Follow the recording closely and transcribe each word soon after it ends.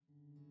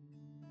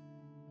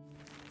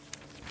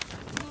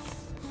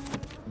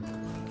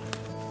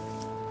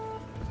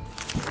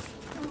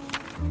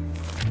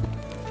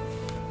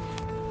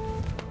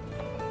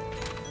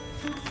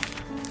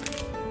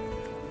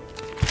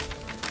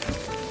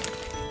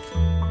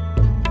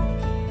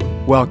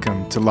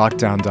Welcome to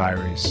Lockdown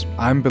Diaries.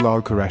 I'm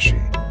Bilal Qureshi.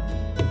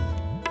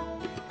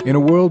 In a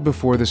world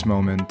before this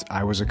moment,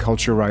 I was a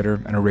culture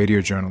writer and a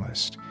radio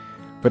journalist.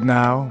 But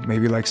now,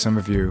 maybe like some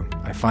of you,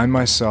 I find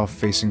myself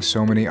facing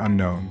so many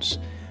unknowns,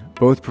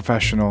 both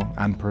professional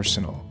and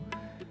personal.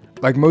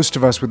 Like most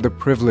of us with the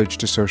privilege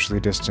to socially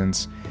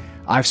distance,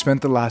 I've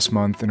spent the last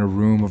month in a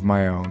room of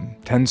my own,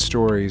 10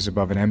 stories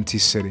above an empty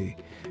city,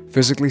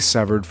 physically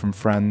severed from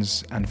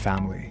friends and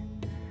family.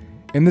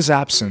 In this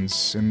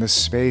absence, in this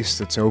space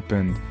that's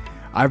open,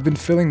 I've been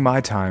filling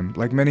my time,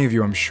 like many of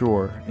you I'm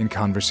sure, in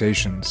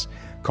conversations,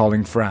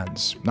 calling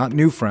friends. Not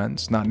new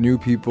friends, not new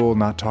people,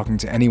 not talking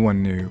to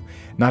anyone new,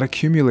 not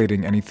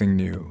accumulating anything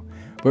new,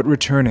 but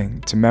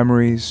returning to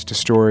memories, to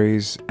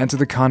stories, and to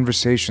the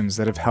conversations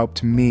that have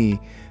helped me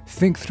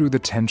think through the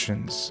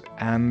tensions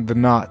and the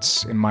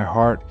knots in my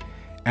heart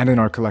and in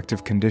our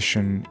collective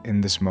condition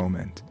in this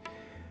moment.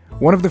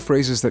 One of the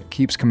phrases that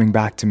keeps coming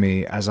back to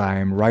me as I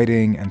am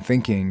writing and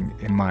thinking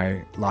in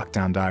my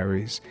lockdown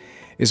diaries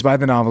is by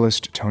the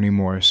novelist Toni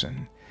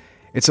Morrison.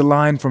 It's a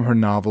line from her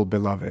novel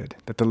Beloved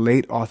that the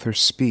late author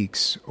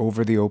speaks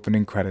over the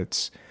opening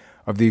credits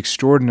of the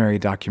extraordinary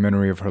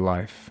documentary of her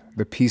life,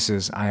 The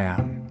Pieces I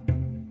Am.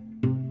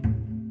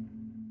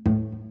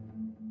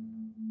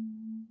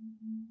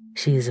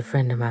 She is a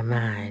friend of my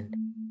mind.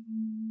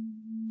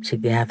 She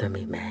gather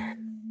me, man.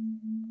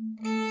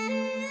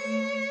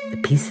 The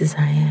pieces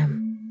I am,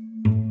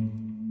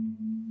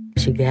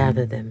 she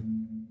gather them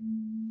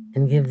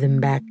and give them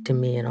back to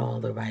me in all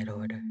the right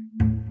order.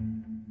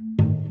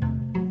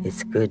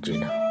 It's good, you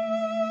know,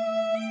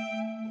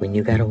 when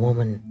you got a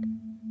woman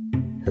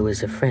who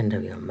is a friend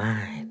of your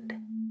mind.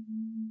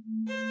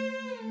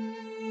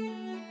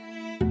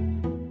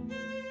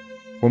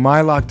 Well,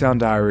 my lockdown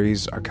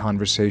diaries are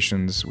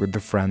conversations with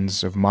the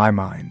friends of my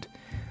mind,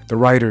 the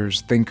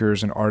writers,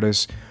 thinkers, and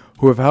artists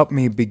who have helped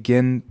me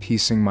begin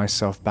piecing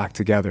myself back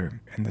together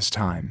in this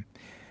time.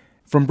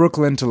 From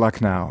Brooklyn to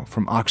Lucknow,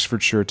 from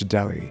Oxfordshire to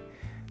Delhi,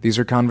 these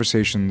are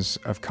conversations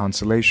of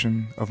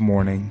consolation, of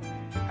mourning,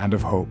 and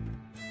of hope.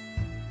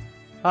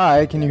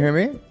 Hi, can you hear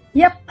me?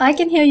 Yep, I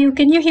can hear you.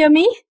 Can you hear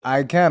me?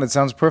 I can. It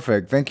sounds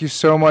perfect. Thank you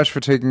so much for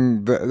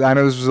taking I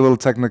know this was a little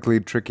technically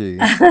tricky.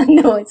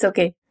 No, it's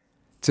okay.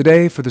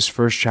 Today, for this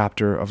first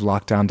chapter of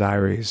Lockdown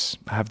Diaries,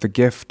 I have the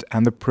gift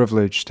and the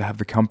privilege to have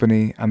the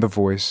company and the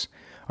voice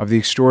of the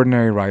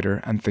extraordinary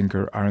writer and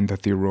thinker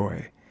Arundhati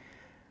Roy.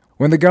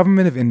 When the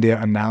government of India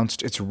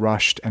announced its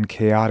rushed and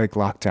chaotic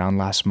lockdown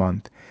last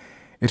month,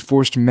 it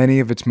forced many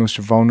of its most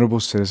vulnerable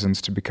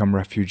citizens to become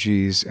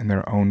refugees in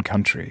their own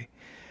country.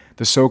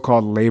 The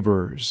so-called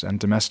laborers and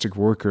domestic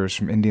workers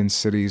from Indian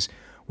cities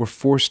were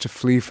forced to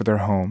flee for their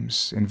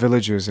homes in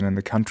villages and in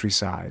the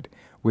countryside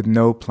with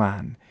no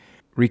plan,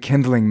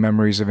 rekindling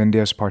memories of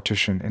India's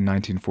partition in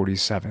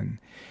 1947,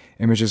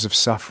 images of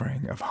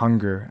suffering, of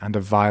hunger, and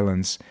of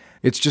violence.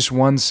 It's just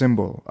one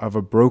symbol of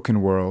a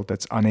broken world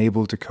that's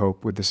unable to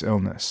cope with this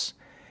illness,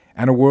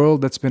 and a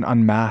world that's been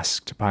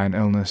unmasked by an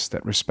illness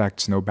that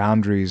respects no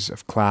boundaries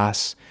of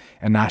class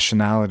and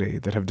nationality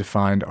that have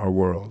defined our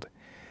world.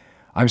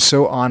 I'm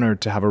so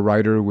honored to have a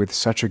writer with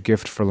such a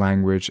gift for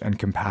language and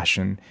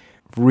compassion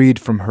read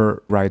from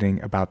her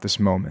writing about this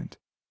moment.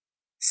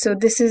 So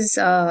this is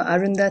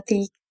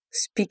Arundhati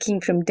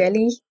speaking from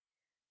Delhi,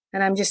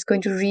 and I'm just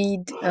going to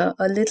read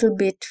a little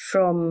bit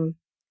from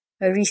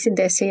a recent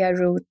essay I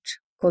wrote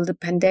called The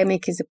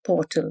Pandemic is a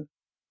Portal.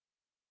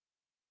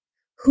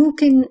 Who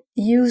can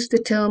use the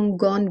term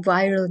gone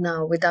viral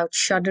now without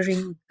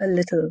shuddering a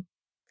little?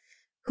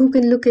 Who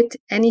can look at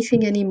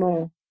anything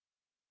anymore?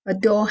 A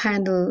door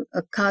handle,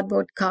 a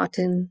cardboard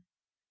carton,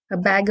 a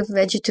bag of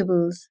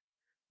vegetables,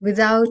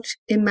 without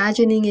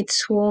imagining it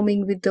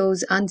swarming with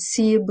those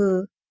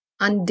unseeable,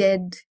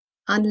 undead,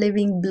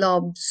 unliving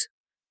blobs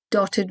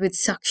dotted with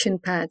suction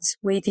pads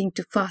waiting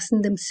to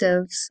fasten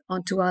themselves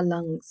onto our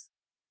lungs.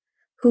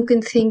 Who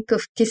can think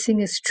of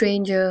kissing a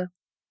stranger,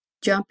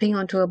 jumping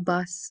onto a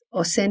bus,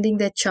 or sending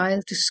their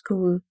child to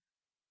school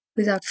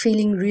without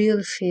feeling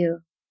real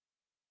fear?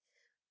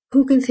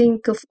 Who can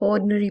think of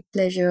ordinary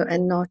pleasure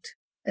and not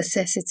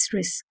assess its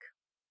risk?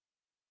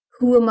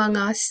 Who among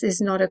us is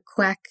not a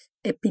quack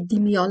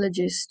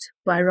epidemiologist,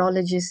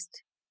 virologist,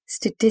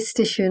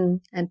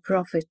 statistician, and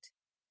prophet?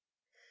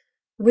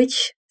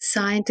 Which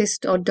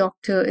scientist or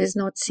doctor is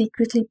not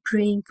secretly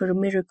praying for a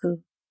miracle?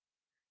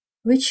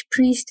 Which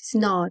priest is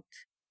not,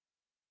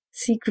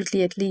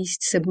 secretly at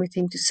least,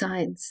 submitting to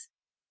science?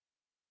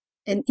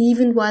 And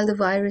even while the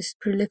virus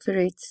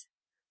proliferates,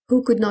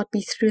 who could not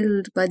be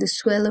thrilled by the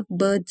swell of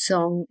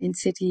birdsong in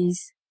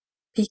cities,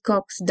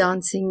 peacocks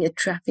dancing at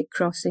traffic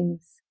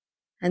crossings,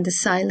 and the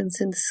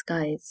silence in the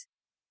skies?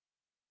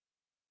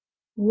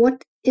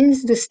 What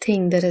is this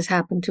thing that has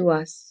happened to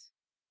us?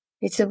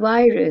 It's a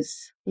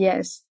virus,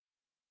 yes.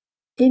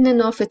 In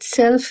and of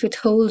itself, it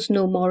holds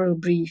no moral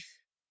brief.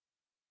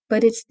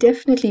 But it's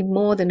definitely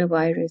more than a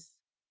virus.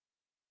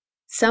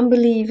 Some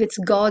believe it's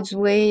God's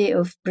way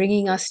of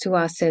bringing us to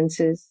our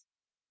senses.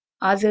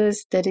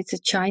 Others that it's a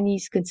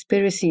Chinese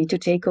conspiracy to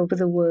take over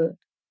the world.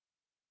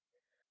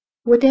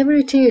 Whatever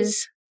it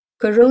is,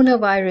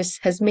 Coronavirus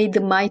has made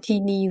the mighty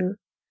kneel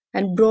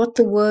and brought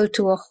the world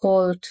to a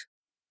halt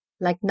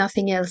like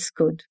nothing else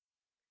could.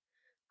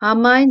 Our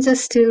minds are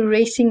still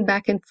racing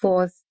back and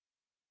forth,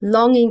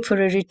 longing for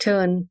a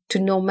return to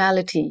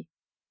normality,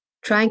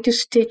 trying to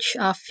stitch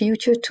our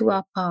future to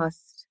our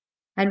past,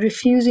 and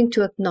refusing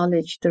to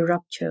acknowledge the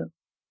rupture.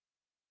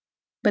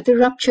 But the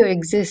rupture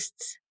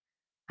exists,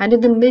 and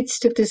in the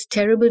midst of this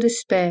terrible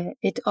despair,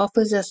 it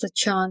offers us a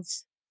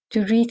chance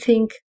to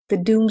rethink the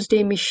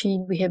doomsday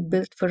machine we have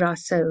built for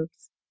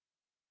ourselves.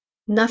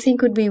 Nothing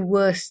could be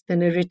worse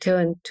than a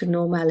return to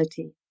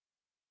normality.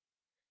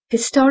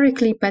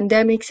 Historically,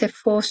 pandemics have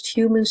forced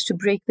humans to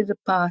break with the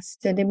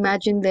past and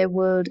imagine their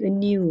world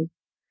anew.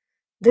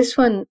 This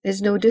one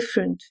is no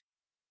different.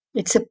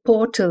 It's a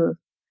portal,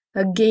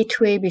 a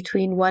gateway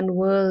between one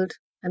world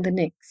and the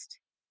next.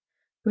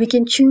 We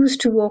can choose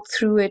to walk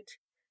through it,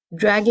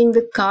 dragging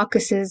the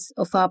carcasses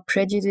of our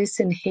prejudice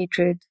and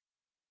hatred,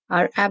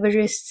 our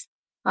avarice,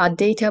 our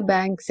data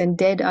banks and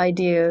dead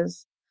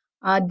ideas,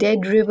 our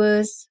dead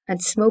rivers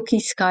and smoky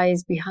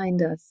skies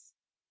behind us.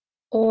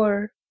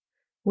 Or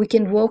we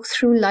can walk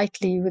through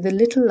lightly with a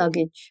little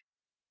luggage,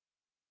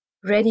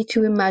 ready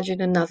to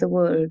imagine another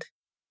world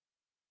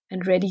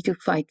and ready to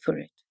fight for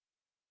it.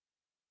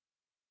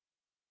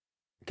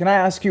 Can I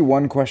ask you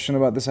one question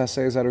about this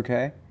essay? Is that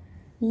okay?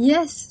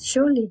 Yes,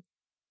 surely.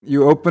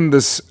 You opened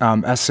this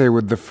essay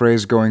with the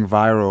phrase going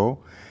viral.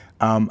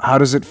 How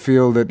does it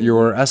feel that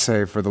your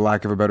essay, for the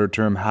lack of a better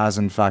term, has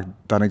in fact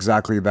done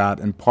exactly that,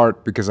 in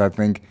part because I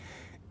think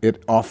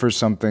it offers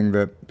something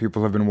that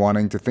people have been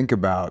wanting to think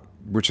about,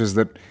 which is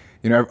that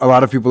a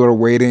lot of people are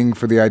waiting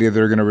for the idea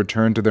they're going to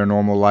return to their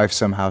normal life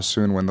somehow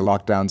soon when the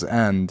lockdowns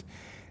end,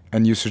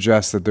 and you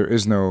suggest that there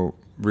is no,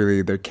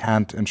 really, there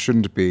can't and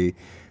shouldn't be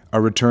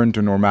a return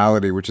to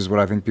normality, which is what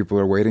I think people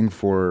are waiting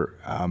for.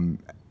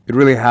 It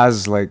really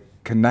has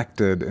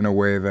connected in a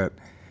way that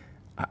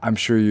I'm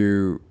sure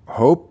you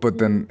hope, but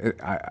then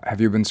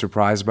have you been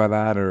surprised by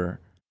that,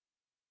 or?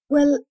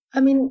 Well,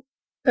 I mean,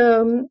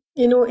 in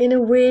a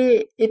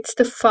way, it's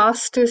the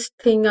fastest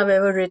thing I've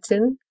ever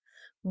written,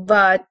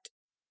 but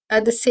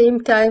at the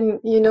same time,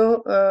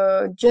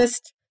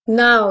 just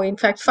now, in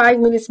fact, 5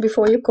 minutes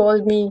before you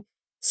called me,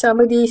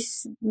 somebody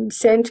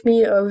sent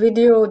me a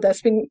video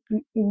that's been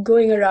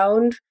going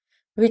around,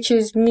 which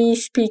is me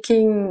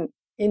speaking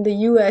in the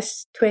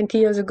US 20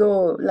 years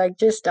ago, like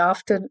just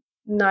after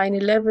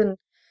 9/11,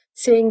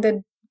 saying that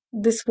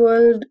this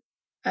world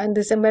and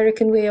this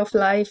American way of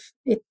life,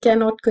 it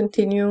cannot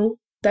continue,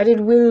 that it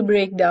will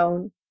break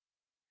down,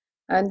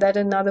 and that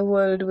another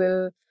world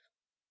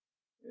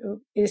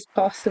is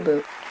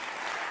possible.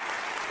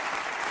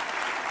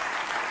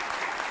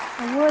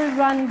 A world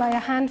run by a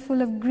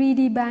handful of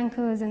greedy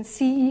bankers and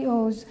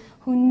CEOs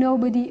who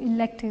nobody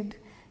elected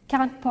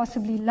can't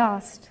possibly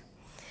last.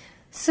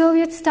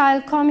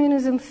 Soviet-style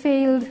communism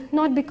failed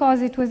not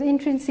because it was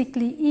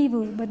intrinsically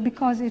evil, but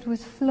because it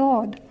was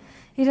flawed.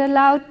 It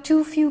allowed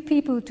too few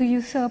people to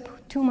usurp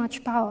too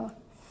much power.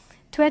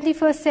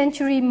 21st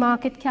century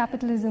market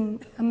capitalism,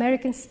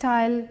 American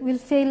style, will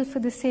fail for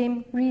the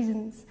same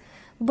reasons.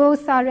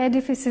 Both are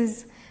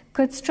edifices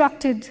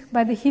constructed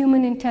by the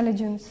human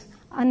intelligence,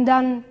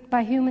 undone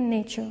by human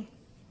nature.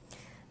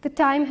 The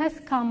time has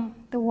come,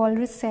 the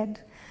walrus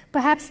said.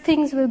 Perhaps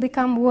things will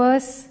become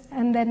worse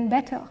and then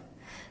better.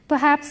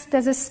 Perhaps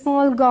there's a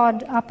small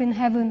god up in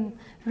heaven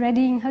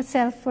readying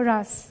herself for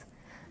us.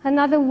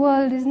 Another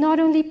world is not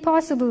only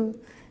possible,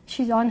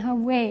 she's on her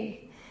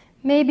way.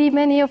 Maybe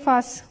many of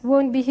us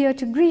won't be here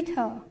to greet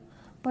her,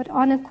 but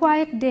on a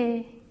quiet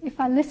day, if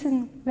I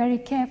listen very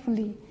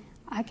carefully,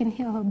 I can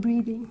hear her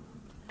breathing.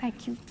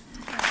 Thank you.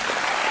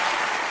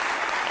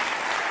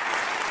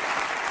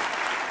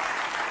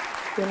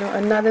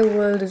 Another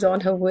world is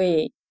on her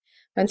way.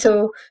 And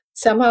so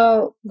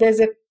somehow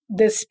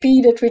the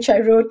speed at which I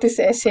wrote this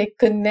essay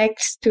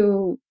connects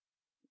to,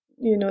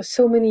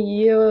 so many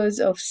years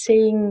of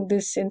saying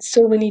this in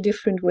so many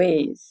different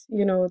ways,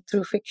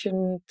 through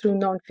fiction, through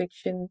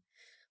nonfiction.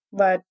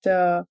 But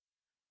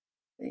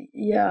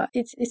yeah,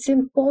 it's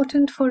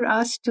important for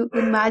us to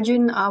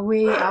imagine our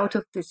way out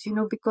of this,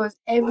 because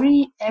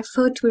every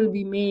effort will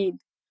be made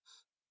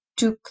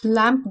to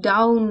clamp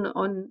down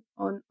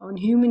on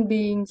human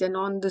beings and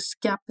on this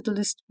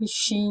capitalist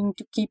machine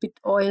to keep it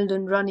oiled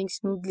and running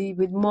smoothly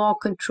with more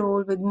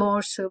control, with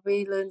more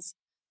surveillance.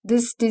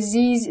 This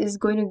disease is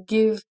going to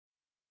give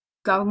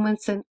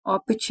governments an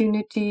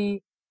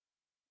opportunity.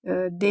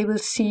 They will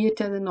see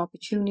it as an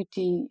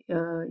opportunity,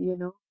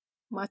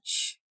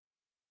 much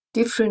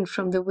different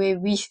from the way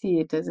we see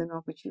it as an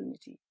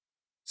opportunity.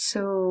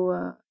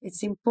 So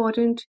it's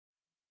important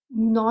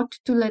not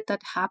to let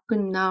that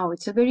happen now.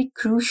 It's a very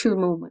crucial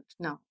moment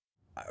now.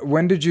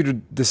 When did you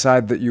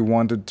decide that you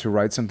wanted to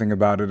write something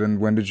about it, and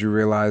when did you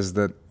realize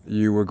that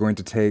you were going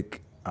to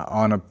take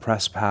on a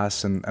press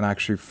pass and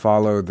actually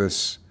follow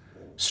this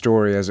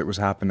story as it was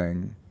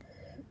happening?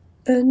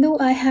 No,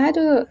 I had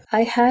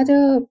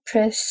a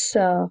press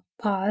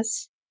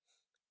pass,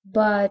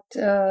 but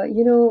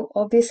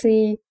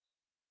obviously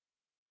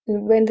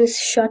when this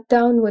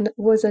shutdown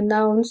was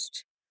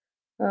announced,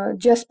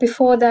 Just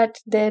before that,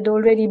 there had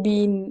already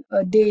been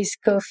a day's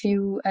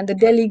curfew, and the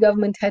Delhi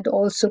government had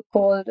also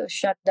called a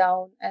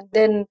shutdown. And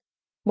then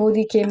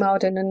Modi came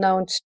out and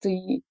announced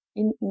the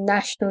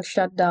national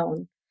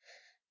shutdown.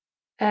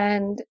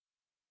 And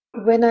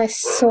when I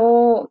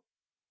saw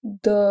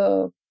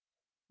the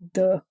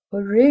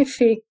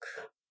horrific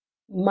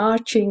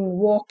marching,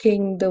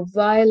 walking, the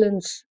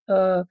violence,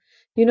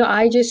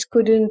 I just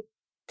couldn't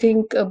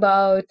think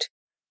about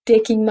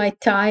taking my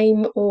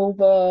time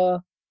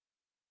over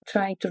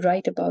trying to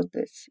write about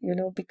this,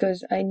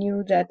 because I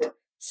knew that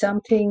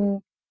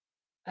something,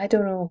 I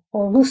don't know,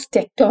 almost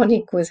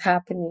tectonic was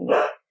happening.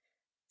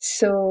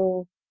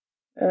 So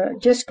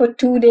just for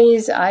 2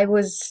 days, I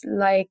was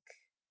like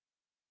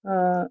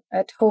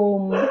at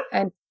home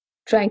and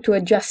trying to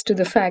adjust to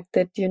the fact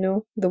that,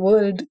 the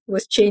world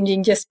was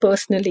changing just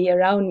personally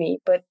around me.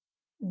 But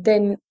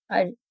then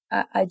I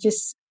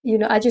just,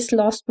 I just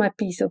lost my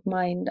peace of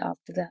mind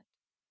after that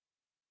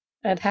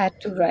and had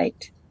to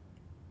write.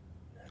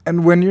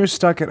 And when you're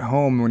stuck at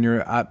home,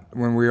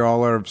 when we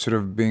all are sort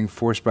of being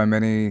forced by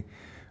many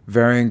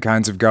varying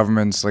kinds of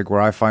governments, like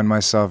where I find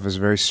myself is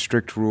very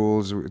strict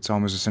rules, it's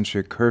almost essentially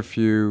a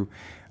curfew.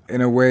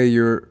 In a way,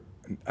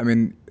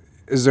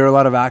 is there a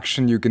lot of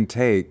action you can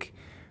take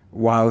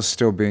while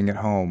still being at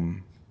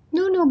home?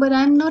 No, but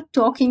I'm not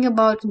talking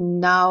about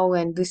now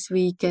and this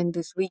week and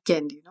this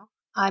weekend,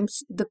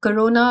 the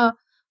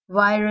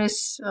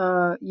coronavirus,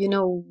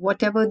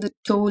 whatever the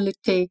toll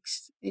it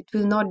takes, it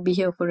will not be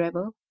here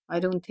forever, I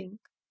don't think.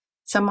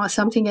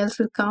 Something else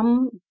will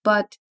come,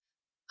 but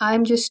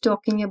I'm just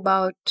talking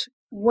about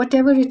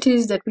whatever it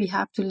is that we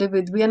have to live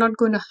with. We are not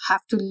going to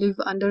have to live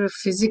under a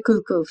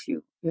physical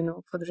curfew,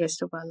 for the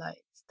rest of our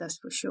lives, that's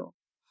for sure.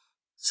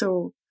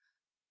 So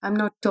I'm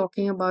not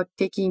talking about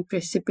taking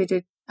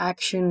precipitate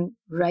action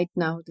right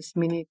now, this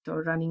minute,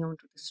 or running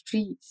onto the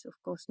streets. Of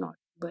course not.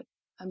 But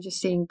I'm just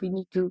saying we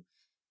need to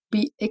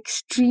be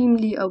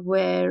extremely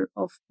aware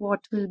of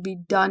what will be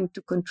done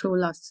to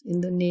control us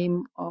in the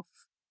name of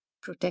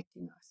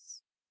protecting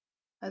us,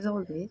 as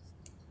always.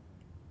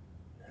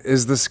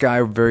 Is the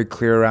sky very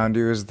clear around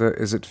you? Is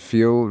it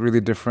feel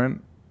really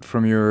different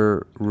from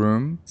your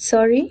room?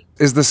 Sorry?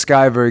 Is the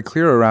sky very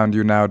clear around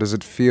you now? Does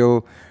it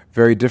feel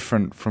very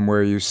different from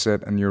where you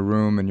sit in your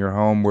room, in your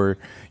home, where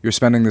you're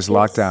spending this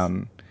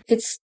lockdown?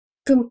 It's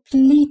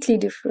completely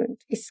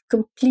different. It's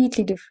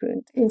completely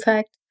different. In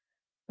fact,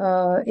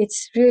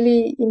 it's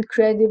really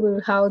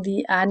incredible how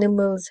the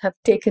animals have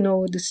taken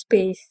over the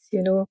space,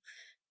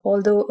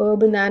 although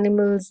urban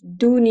animals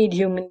do need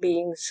human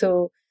beings.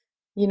 So,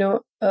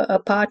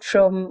 apart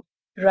from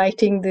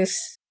writing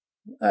this,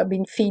 I've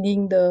been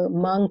feeding the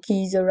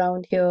monkeys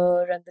around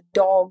here and the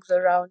dogs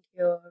around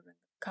here and the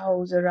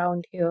cows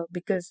around here,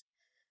 because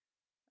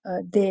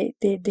they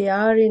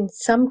are in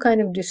some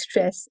kind of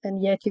distress,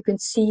 and yet you can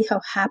see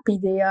how happy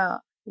they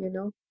are,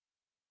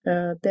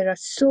 there are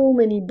so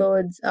many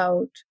birds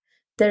out.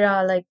 There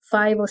are like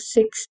 5 or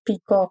 6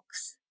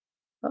 peacocks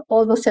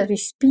almost as we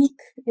speak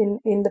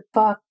in the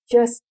park.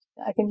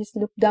 I can just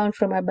look down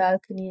from my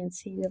balcony and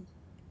see them.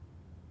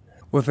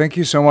 Well, thank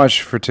you so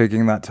much for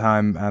taking that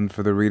time and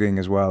for the reading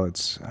as well.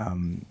 It's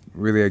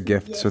really a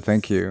gift, yes. So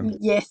thank you.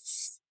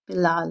 Yes,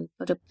 Bilal,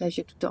 what a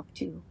pleasure to talk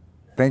to you.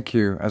 Thank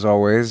you, as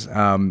always,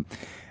 and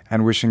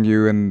wishing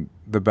you and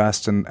the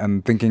best,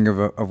 and thinking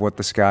of what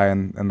the sky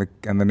and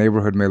the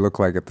neighborhood may look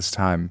like at this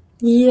time.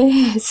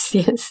 Yes.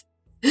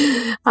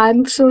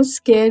 I'm so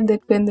scared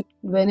that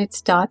when it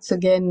starts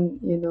again,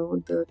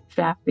 the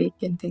traffic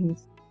and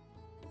things.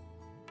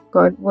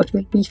 God, what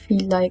will we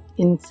feel like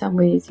in some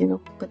ways,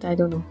 but I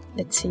don't know.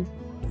 Let's see.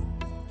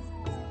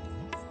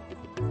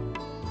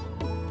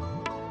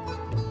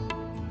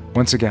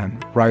 Once again,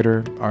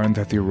 writer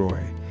Arundhati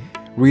Roy,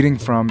 reading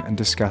from and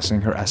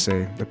discussing her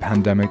essay, The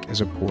Pandemic is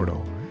a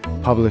Portal,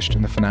 published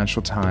in the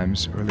Financial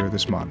Times earlier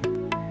this month.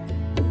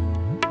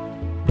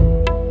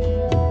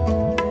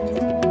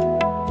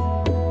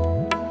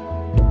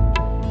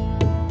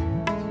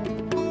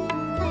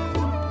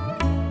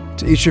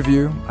 To each of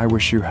you, I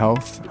wish you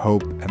health,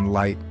 hope, and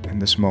light in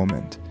this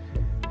moment.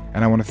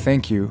 And I want to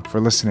thank you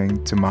for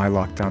listening to my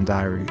Lockdown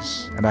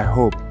Diaries, and I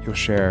hope you'll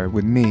share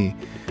with me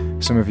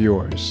some of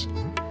yours.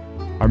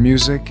 Our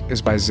music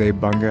is by Zaib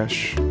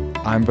Bungash.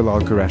 I'm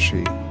Bilal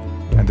Qureshi,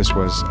 and this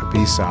was a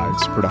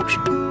B-Sides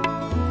production.